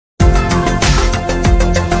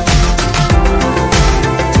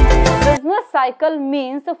cycle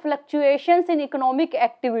means fluctuations in economic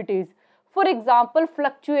activities. For example,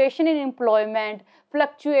 fluctuation in employment,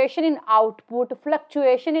 fluctuation in output,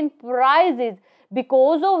 fluctuation in prices.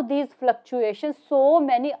 Because of these fluctuations, so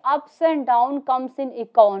many ups and downs comes in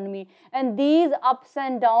economy, and these ups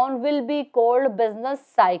and downs will be called business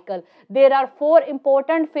cycle. There are four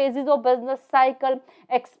important phases of business cycle: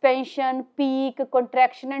 expansion, peak,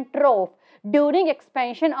 contraction, and trough. During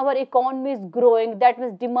expansion, our economy is growing, that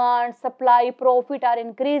means demand, supply, profit are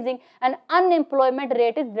increasing, and unemployment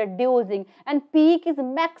rate is reducing. And peak is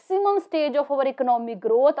maximum stage of our economic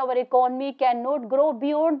growth. Our economy cannot grow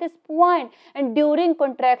beyond this point. And during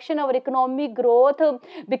contraction, our economic growth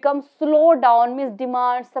becomes slow down, means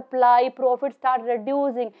demand, supply, profit start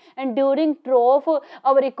reducing. And during trough,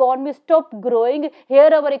 our economy stop growing.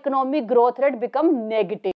 Here our economic growth rate become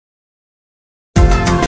negative.